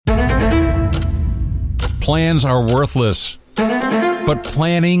Plans are worthless, but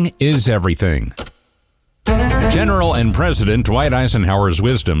planning is everything. General and President Dwight Eisenhower's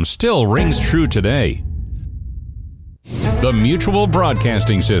wisdom still rings true today. The Mutual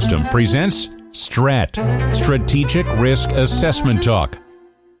Broadcasting System presents STRAT, Strategic Risk Assessment Talk,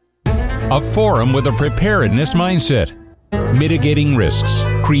 a forum with a preparedness mindset, mitigating risks,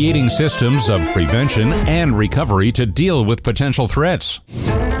 creating systems of prevention and recovery to deal with potential threats,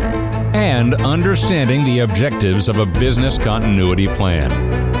 and understanding the objectives of a business continuity plan.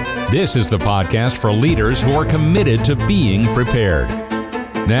 This is the podcast for leaders who are committed to being prepared.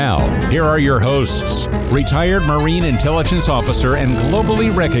 Now, here are your hosts, retired Marine Intelligence Officer and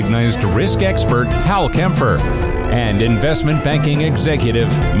globally recognized risk expert Hal Kempfer, and investment banking executive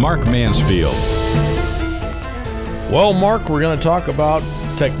Mark Mansfield. Well, Mark, we're going to talk about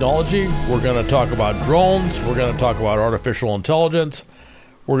technology. We're going to talk about drones. We're going to talk about artificial intelligence.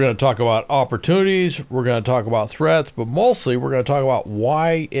 We're going to talk about opportunities. We're going to talk about threats, but mostly we're going to talk about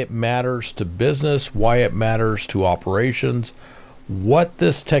why it matters to business, why it matters to operations, what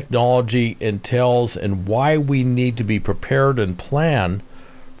this technology entails, and why we need to be prepared and plan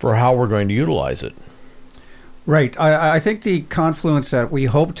for how we're going to utilize it. Right. I think the confluence that we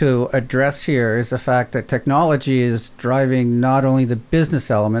hope to address here is the fact that technology is driving not only the business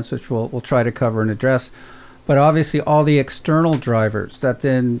elements, which we'll try to cover and address, but obviously all the external drivers that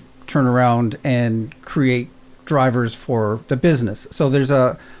then turn around and create drivers for the business. So there's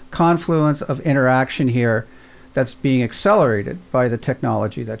a confluence of interaction here that's being accelerated by the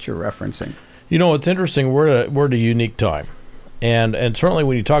technology that you're referencing. You know, it's interesting. We're at a unique time. And certainly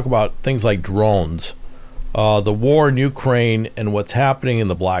when you talk about things like drones, the war in Ukraine and what's happening in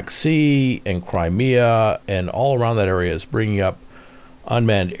the Black Sea and Crimea and all around that area is bringing up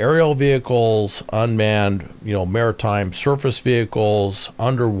unmanned aerial vehicles, unmanned, maritime surface vehicles,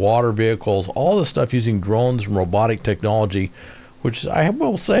 underwater vehicles, all this stuff using drones and robotic technology, which I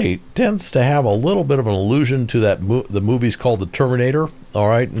will say tends to have a little bit of an allusion to that the movies called The Terminator, all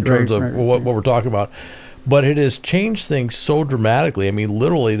right, in terms of what we're talking about. But it has changed things so dramatically. I mean,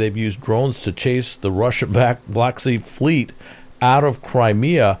 literally, they've used drones to chase the Russian Black Sea fleet out of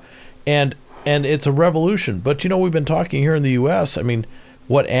Crimea, and it's a revolution. But, we've been talking here in the U.S., I mean,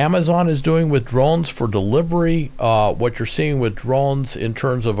 what Amazon is doing with drones for delivery, what you're seeing with drones in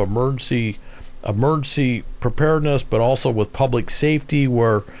terms of emergency preparedness, but also with public safety,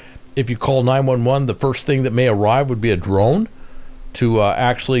 where if you call 911, the first thing that may arrive would be a drone to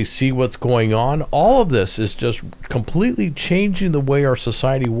actually see what's going on. All of this is just completely changing the way our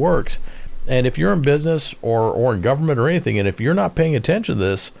society works. And if you're in business or in government or anything, and if you're not paying attention to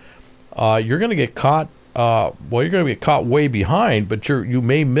this, you're going to get caught. You're going to get caught way behind, but you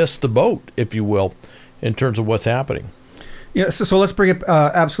may miss the boat, if you will, in terms of what's happening. Yeah, so let's bring it.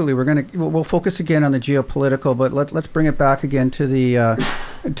 Absolutely, we'll focus again on the geopolitical, but let's bring it back again to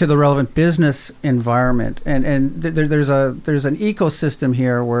the relevant business environment. And there's an ecosystem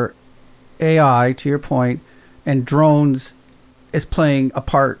here where AI, to your point, and drones is playing a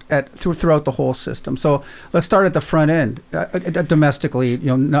part throughout the whole system. So let's start at the front end, domestically,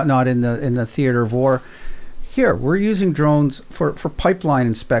 not in the theater of war. Here, we're using drones for pipeline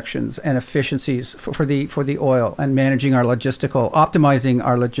inspections and efficiencies for the oil and managing optimizing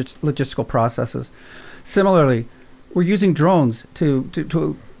our logistical processes. Similarly, we're using drones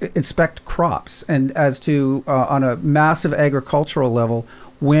to inspect crops and as to on a massive agricultural level,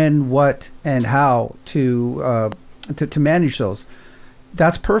 when, what, and how to manage those.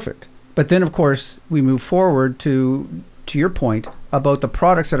 That's perfect. But then, of course, we move forward to your point about the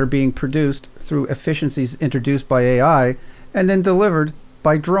products that are being produced through efficiencies introduced by AI and then delivered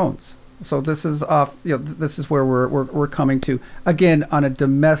by drones. So this is this is where we're coming to, again, on a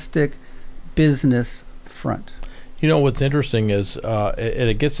domestic business front. What's interesting is, and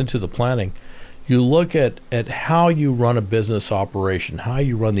it gets into the planning. You look at how you run a business operation, how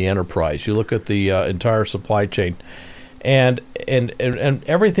you run the enterprise. You look at the entire supply chain, and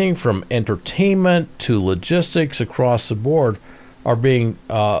everything from entertainment to logistics across the board are being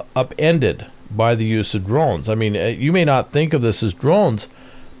upended by the use of drones. I mean, you may not think of this as drones,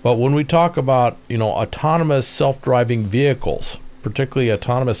 but when we talk about autonomous self-driving vehicles, particularly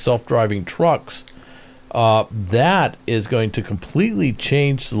autonomous self-driving trucks, that is going to completely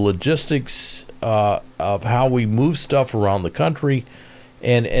change the logistics of how we move stuff around the country.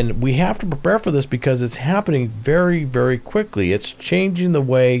 And we have to prepare for this because it's happening very, very quickly. It's changing the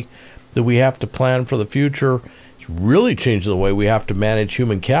way that we have to plan for the future. It's really changing the way we have to manage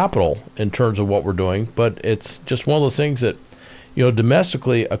human capital in terms of what we're doing. But it's just one of those things that,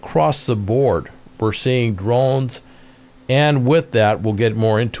 domestically across the board, we're seeing drones. And with that, we'll get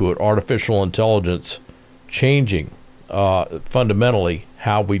more into it, artificial intelligence changing fundamentally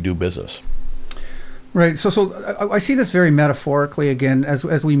how we do business. Right. So I see this very metaphorically again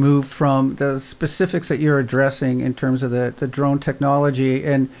as we move from the specifics that you're addressing in terms of the drone technology,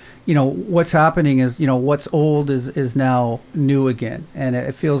 and what's happening is what's old is now new again, and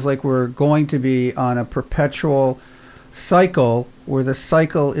it feels like we're going to be on a perpetual cycle where the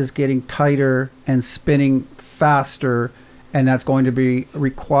cycle is getting tighter and spinning faster, and that's going to be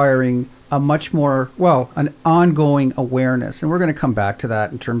requiring a much more an ongoing awareness, and we're going to come back to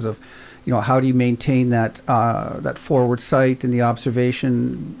that in terms of how do you maintain that forward sight and the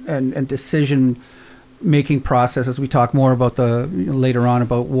observation and decision making process as we talk more about later on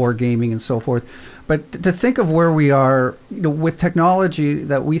about war gaming and so forth. But to think of where we are with technology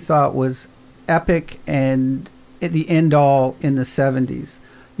that we thought was epic and at the end all in the 70s,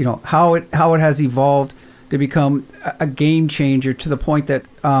 how it has evolved to become a game changer to the point that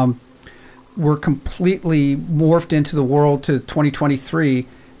we're completely morphed into the world to 2023.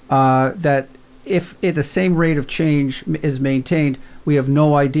 That if the same rate of change is maintained, we have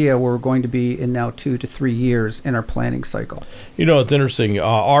no idea where we're going to be in now 2 to 3 years in our planning cycle. It's interesting.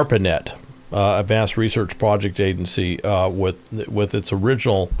 ARPANET, Advanced Research Project Agency, with its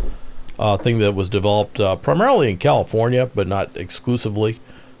original thing that was developed primarily in California, but not exclusively,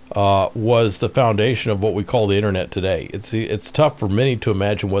 was the foundation of what we call the internet today. It's tough for many to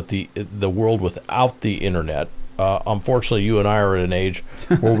imagine what the world without the internet. Unfortunately, you and I are at an age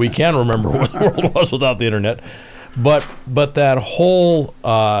where we can remember what the world was without the internet. But that whole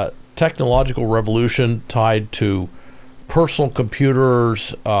technological revolution tied to personal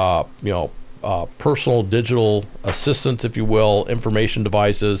computers, personal digital assistants, if you will, information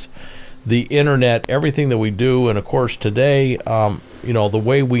devices, the internet, everything that we do, and of course today, the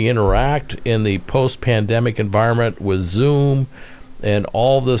way we interact in the post-pandemic environment with Zoom and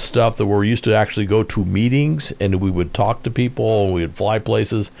all this stuff that we're used to actually go to meetings and we would talk to people and we would fly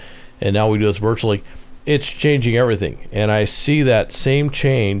places, and now we do this virtually. It's changing everything, and I see that same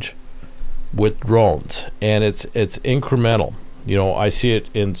change with drones, and it's incremental. I see it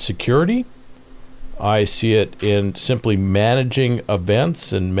in security. I see it in simply managing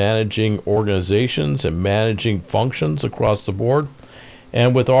events and managing organizations and managing functions across the board,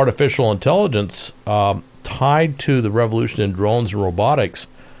 and with artificial intelligence tied to the revolution in drones and robotics,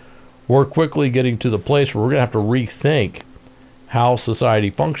 we're quickly getting to the place where we're going to have to rethink how society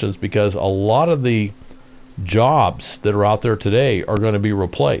functions, because a lot of the jobs that are out there today are going to be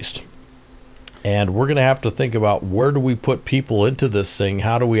replaced. And we're going to have to think about, where do we put people into this thing?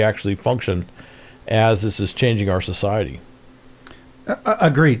 How do we actually function as this is changing our society?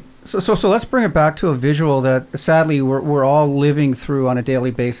 Agreed. So let's bring it back to a visual that sadly we're all living through on a daily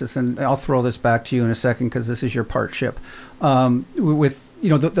basis, and I'll throw this back to you in a second because this is your partnership with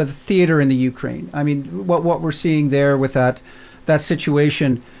the theater in the Ukraine. I mean, what we're seeing there with that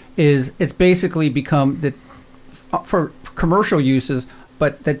situation is it's basically become for commercial uses,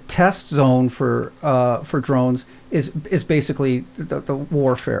 but the test zone for drones is basically the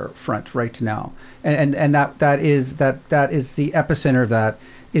warfare front right now, and that is the epicenter of that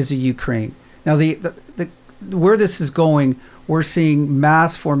is the Ukraine. Now the where this is going, we're seeing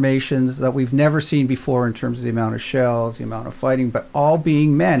mass formations that we've never seen before in terms of the amount of shells, the amount of fighting, but all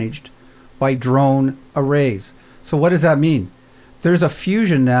being managed by drone arrays. So what does that mean? There's a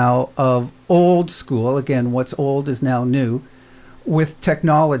fusion now of old school, again, what's old is now new, with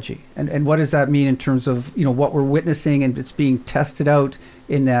technology. And what does that mean in terms of what we're witnessing and it's being tested out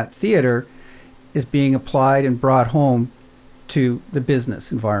in that theater is being applied and brought home to the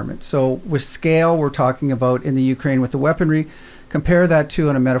business environment. So with scale, we're talking about in the Ukraine with the weaponry, compare that to,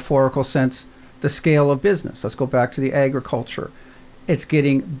 in a metaphorical sense, the scale of business. Let's go back to the agriculture. It's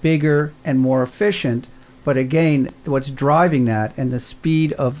getting bigger and more efficient, but again, what's driving that and the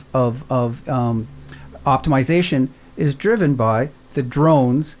speed of optimization is driven by the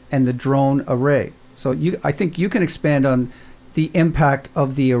drones and the drone array. So I think you can expand on the impact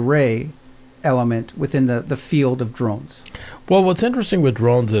of the array element within the field of drones. Well, what's interesting with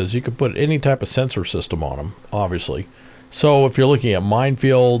drones is you can put any type of sensor system on them, obviously. So if you're looking at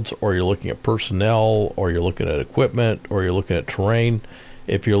minefields, or you're looking at personnel, or you're looking at equipment, or you're looking at terrain,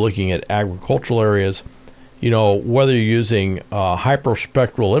 if you're looking at agricultural areas, whether you're using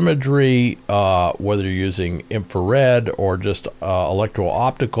hyperspectral imagery, whether you're using infrared or just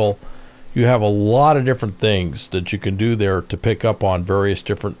electro-optical, you have a lot of different things that you can do there to pick up on various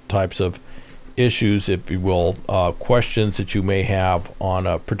different types of issues, if you will, questions that you may have on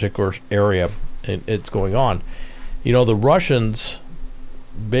a particular area it's going on. The Russians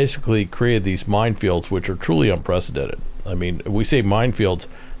basically created these minefields, which are truly unprecedented. I mean, we say minefields,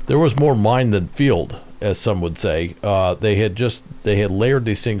 there was more mine than field as some would say. They had layered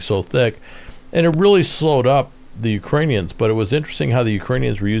these things so thick, and it really slowed up the Ukrainians. But it was interesting how the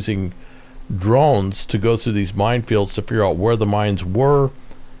Ukrainians were using drones to go through these minefields to figure out where the mines were.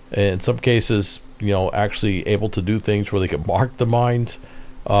 In some cases, actually able to do things where they could mark the mines,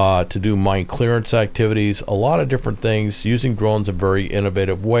 to do mine clearance activities, a lot of different things, using drones in very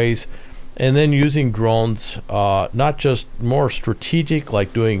innovative ways. And then using drones, not just more strategic,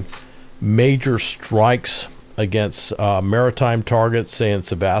 like doing major strikes against maritime targets, say in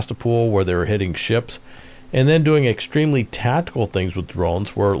Sevastopol, where they're hitting ships, and then doing extremely tactical things with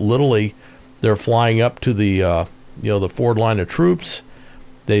drones, where literally they're flying up to the forward line of troops.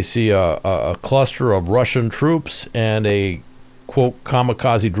 They see a cluster of Russian troops, and a quote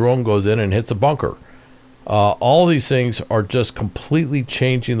kamikaze drone goes in and hits a bunker. All these things are just completely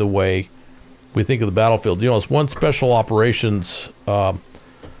changing the way we think of the battlefield. It's one special operations,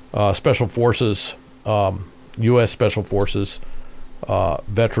 special forces, U.S. Special Forces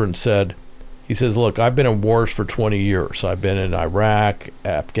veteran said, he says, look, I've been in wars for 20 years. I've been in Iraq,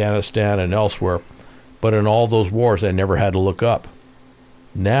 Afghanistan, and elsewhere. But in all those wars, I never had to look up.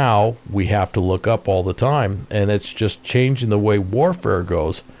 Now we have to look up all the time, and it's just changing the way warfare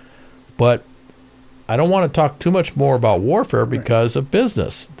goes. But I don't want to talk too much more about warfare because of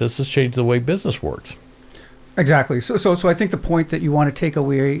business. This has changed the way business works. Exactly. So I think the point that you want to take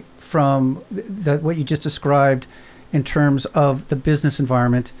away from what you just described in terms of the business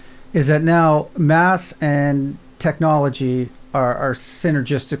environment is that now mass and technology are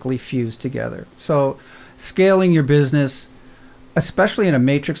synergistically fused together. So scaling your business, especially in a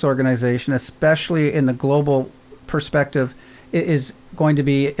matrix organization, especially in the global perspective, is going to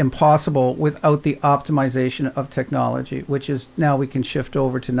be impossible without the optimization of technology, which is now we can shift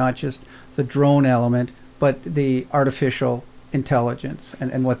over to not just the drone element, but the artificial intelligence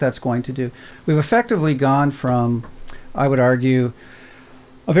and what that's going to do. We've effectively gone from, I would argue,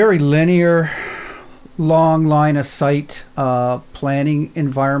 a very linear, long line of sight planning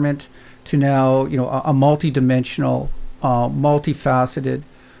environment to now, a multi-dimensional, multifaceted,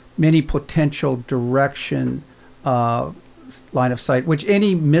 many potential direction line of sight, which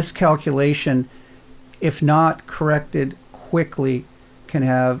any miscalculation, if not corrected quickly, can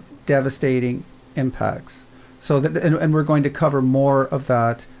have devastating impacts. So that, and we're going to cover more of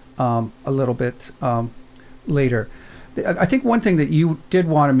that a little bit later. I think one thing that you did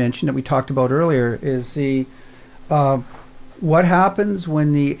want to mention that we talked about earlier is the what happens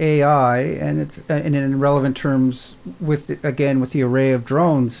when the AI, and it's and in relevant terms with the array of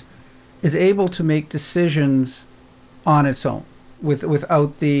drones, is able to make decisions on its own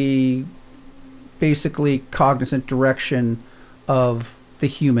without the basically cognizant direction of the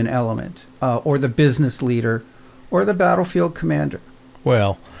human element or the business leader or the battlefield commander.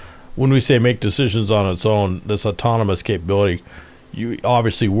 Well, when we say make decisions on its own, this autonomous capability,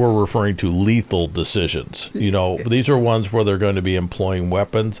 we're referring to lethal decisions. These are ones where they're going to be employing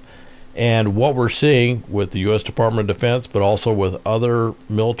weapons. And what we're seeing with the U.S. Department of Defense, but also with other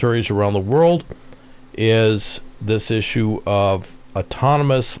militaries around the world, is this issue of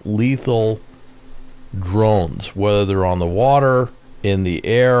autonomous lethal drones, whether they're on the water, in the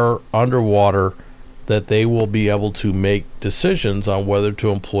air, underwater, that they will be able to make decisions on whether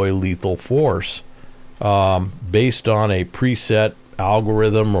to employ lethal force based on a preset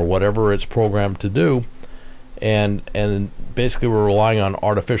algorithm or whatever it's programmed to do. And basically we're relying on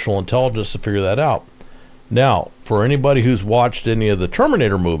artificial intelligence to figure that out. Now, for anybody who's watched any of the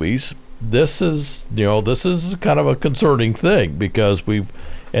Terminator movies, this is kind of a concerning thing, because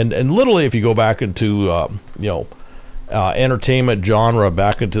and literally if you go back into entertainment genre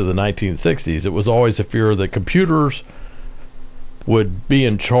back into the 1960s, it was always a fear that computers would be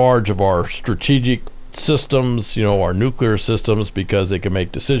in charge of our strategic systems, our nuclear systems, because they can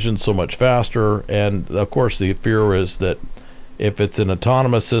make decisions so much faster. And of course the fear is that if it's an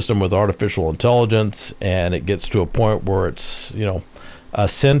autonomous system with artificial intelligence and it gets to a point where it's a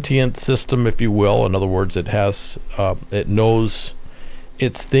sentient system, if you will, in other words, it knows,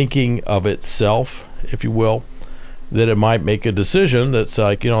 it's thinking of itself, if you will, that it might make a decision that's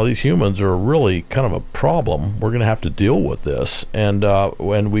like, these humans are really kind of a problem. We're going to have to deal with this. And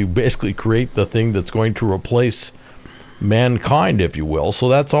we basically create the thing that's going to replace mankind, if you will. So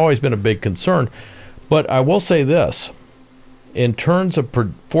that's always been a big concern. But I will say this, in terms of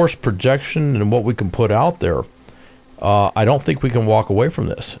force projection and what we can put out there, I don't think we can walk away from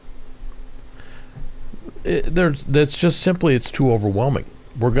this. That's just simply, it's too overwhelming.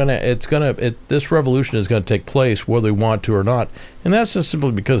 This revolution is going to take place whether we want to or not, and that's just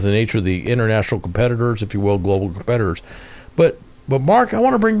simply because of the nature of the international competitors, if you will, global competitors. But Mark, I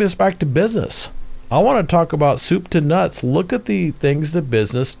want to bring this back to business. I want to talk about soup to nuts. Look at the things that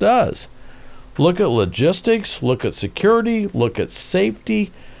business does. Look at logistics, look at security, look at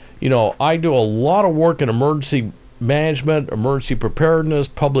safety. I do a lot of work in emergency management, emergency preparedness,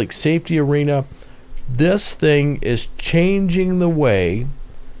 public safety arena. This thing is changing the way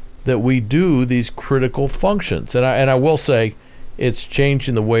that we do these critical functions. And I will say it's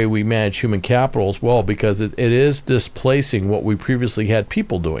changing the way we manage human capital as well, because it is displacing what we previously had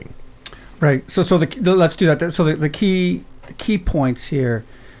people doing. Right. So let's do that. So the key points here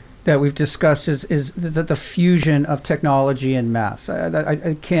that we've discussed is the fusion of technology and mass.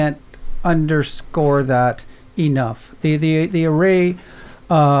 I can't underscore that enough. The array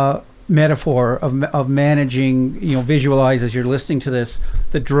metaphor of managing, visualize as you're listening to this,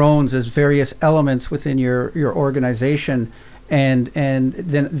 the drones as various elements within your organization, and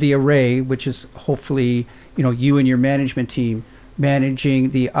then the array, which is hopefully you and your management team managing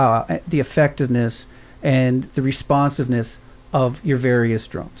the effectiveness and the responsiveness of your various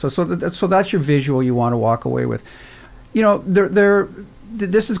drones. So that's your visual you want to walk away with.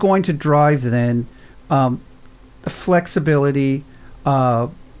 This is going to drive then the flexibility,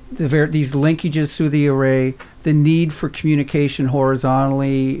 these linkages through the array, the need for communication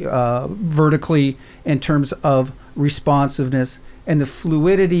horizontally, vertically in terms of responsiveness, and the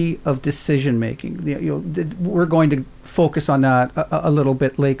fluidity of decision making. We're going to focus on that a little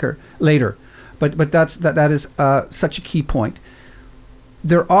bit later. But that is such a key point.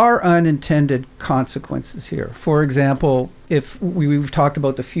 There are unintended consequences here. For example, if we've talked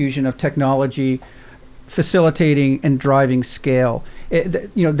about the fusion of technology facilitating and driving scale,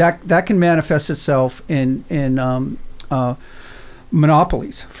 that can manifest itself in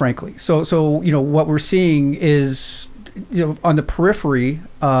monopolies, frankly. So what we're seeing is on the periphery,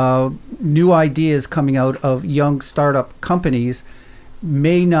 new ideas coming out of young startup companies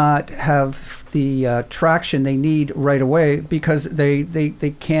may not have the traction they need right away because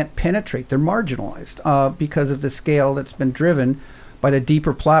they can't penetrate. They're marginalized because of the scale that's been driven by the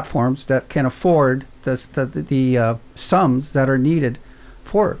deeper platforms that can afford the sums that are needed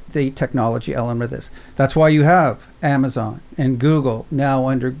for the technology element of this. That's why you have Amazon and Google now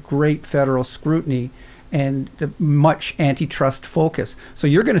under great federal scrutiny and much antitrust focus. So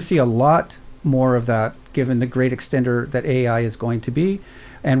you're going to see a lot more of that given the great extender that AI is going to be,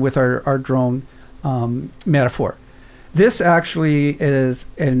 and with our drone metaphor. This actually is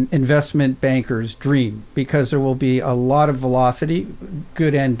an investment banker's dream because there will be a lot of velocity,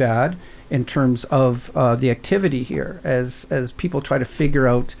 good and bad, in terms of the activity here as people try to figure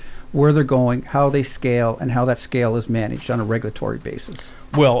out where they're going, how they scale, and how that scale is managed on a regulatory basis.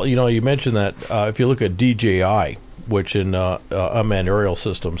 Well, you mentioned that if you look at DJI, which in unmanned aerial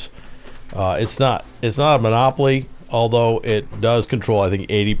systems, it's not a monopoly, although it does control, I think,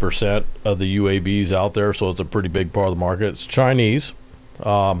 80% of the UAVs out there, so it's a pretty big part of the market. It's Chinese,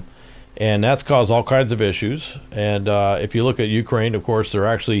 and that's caused all kinds of issues. And if you look at Ukraine, of course, they're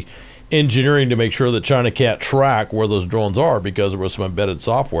actually engineering to make sure that China can't track where those drones are because there was some embedded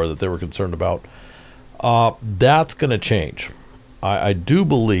software that they were concerned about. That's going to change. I do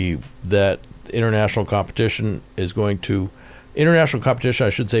believe that international competition, I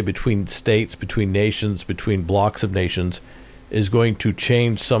should say, between states, between nations, between blocks of nations, is going to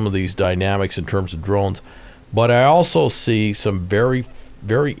change some of these dynamics in terms of drones. But I also see some very,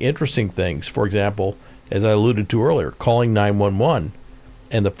 very interesting things. For example, as I alluded to earlier, calling 911,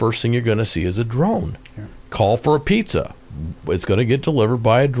 and the first thing you're going to see is a drone. Yeah. Call for a pizza. It's going to get delivered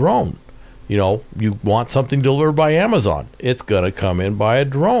by a drone. You want something delivered by Amazon. It's going to come in by a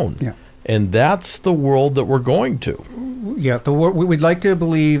drone. Yeah. And that's the world that we're going to. Yeah, we'd like to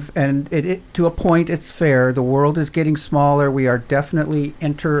believe, and it to a point it's fair, the world is getting smaller. We are definitely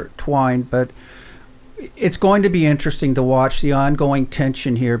intertwined, but it's going to be interesting to watch the ongoing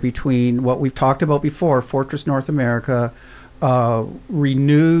tension here between what we've talked about before, Fortress North America,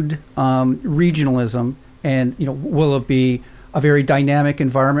 renewed regionalism, and will it be a very dynamic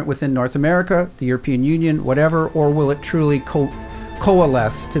environment within North America, the European Union, whatever, or will it truly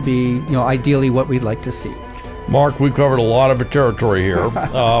coalesce to be ideally what we'd like to see? Mark, we've covered a lot of territory here.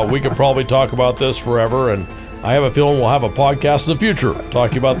 We could probably talk about this forever, and I have a feeling we'll have a podcast in the future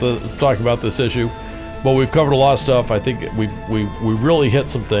talking about this issue. But we've covered a lot of stuff. I think we really hit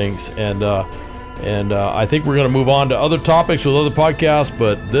some things, and I think we're going to move on to other topics with other podcasts.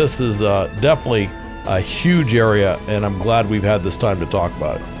 But this is definitely a huge area, and I'm glad we've had this time to talk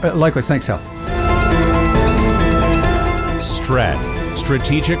about it. Likewise, thanks, Hal. STRAT,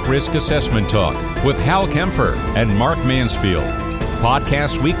 Strategic Risk Assessment Talk, with Hal Kempfer and Mark Mansfield.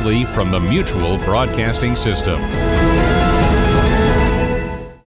 Podcast weekly from the Mutual Broadcasting System.